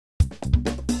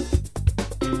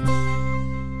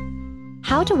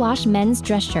How to wash men's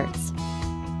dress shirts.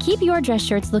 Keep your dress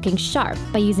shirts looking sharp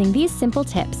by using these simple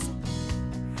tips.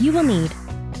 You will need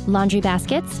laundry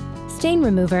baskets, stain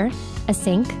remover, a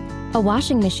sink, a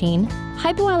washing machine,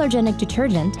 hypoallergenic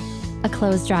detergent, a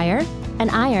clothes dryer, an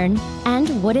iron,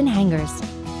 and wooden hangers.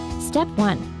 Step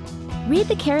 1. Read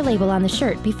the care label on the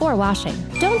shirt before washing.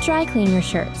 Don't dry clean your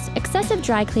shirts. Excessive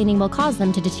dry cleaning will cause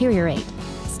them to deteriorate.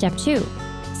 Step 2.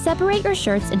 Separate your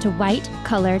shirts into white,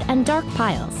 colored, and dark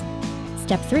piles.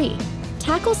 Step 3.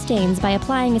 Tackle stains by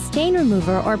applying a stain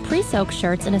remover or pre-soak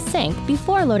shirts in a sink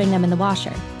before loading them in the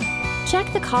washer.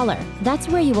 Check the collar. That's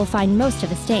where you will find most of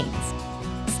the stains.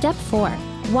 Step 4.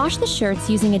 Wash the shirts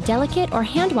using a delicate or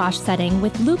hand wash setting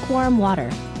with lukewarm water.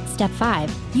 Step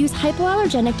 5. Use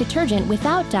hypoallergenic detergent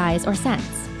without dyes or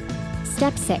scents.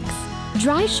 Step 6.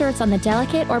 Dry shirts on the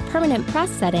delicate or permanent press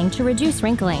setting to reduce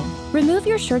wrinkling. Remove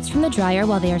your shirts from the dryer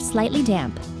while they are slightly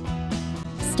damp.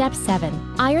 Step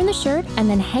 7. Iron the shirt and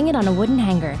then hang it on a wooden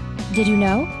hanger. Did you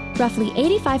know? Roughly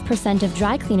 85% of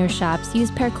dry cleaner shops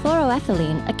use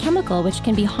perchloroethylene, a chemical which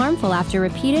can be harmful after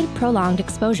repeated, prolonged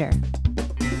exposure.